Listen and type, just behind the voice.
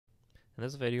In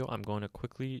this video, I'm going to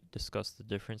quickly discuss the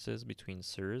differences between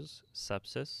SIRS,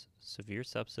 sepsis, severe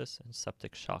sepsis, and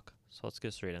septic shock. So let's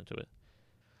get straight into it.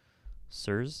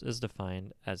 SIRS is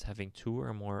defined as having two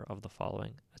or more of the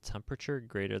following: a temperature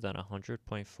greater than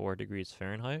 100.4 degrees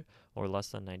Fahrenheit or less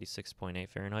than 96.8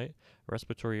 Fahrenheit, a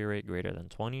respiratory rate greater than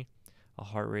 20, a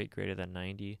heart rate greater than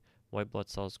 90, white blood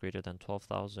cells greater than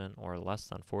 12,000 or less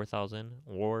than 4,000,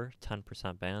 or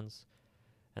 10% bands,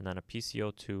 and then a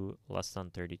PCO2 less than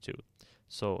 32.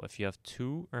 So if you have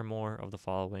two or more of the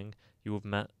following, you have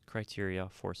met criteria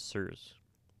for SIRS.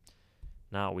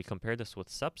 Now we compare this with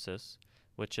sepsis,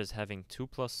 which is having 2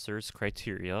 plus SIRS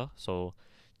criteria, so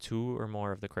two or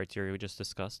more of the criteria we just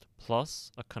discussed,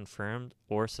 plus a confirmed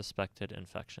or suspected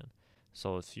infection.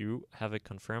 So if you have a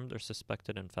confirmed or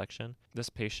suspected infection, this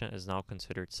patient is now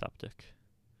considered septic.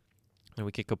 And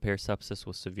we can compare sepsis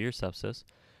with severe sepsis.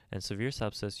 In severe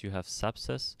sepsis, you have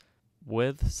sepsis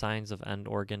with signs of end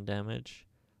organ damage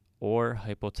or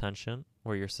hypotension,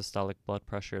 where your systolic blood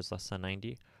pressure is less than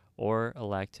 90, or a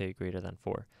lactate greater than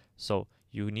 4. So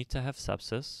you need to have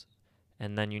sepsis,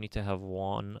 and then you need to have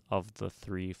one of the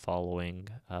three following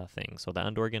things. So the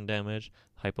end organ damage,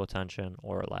 hypotension,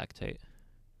 or lactate.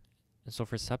 And so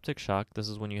for septic shock, this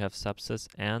is when you have sepsis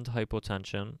and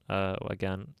hypotension,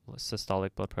 again,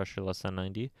 systolic blood pressure less than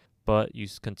 90, but you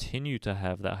continue to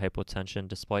have that hypotension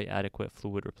despite adequate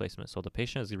fluid replacement. So the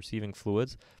patient is receiving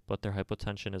fluids, but their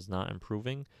hypotension is not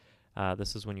improving.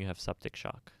 This is when you have septic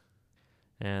shock.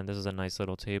 And this is a nice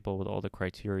little table with all the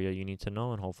criteria you need to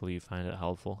know, and hopefully you find it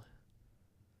helpful.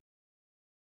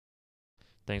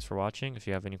 Thanks for watching. If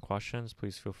you have any questions,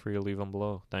 please feel free to leave them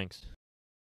below. Thanks.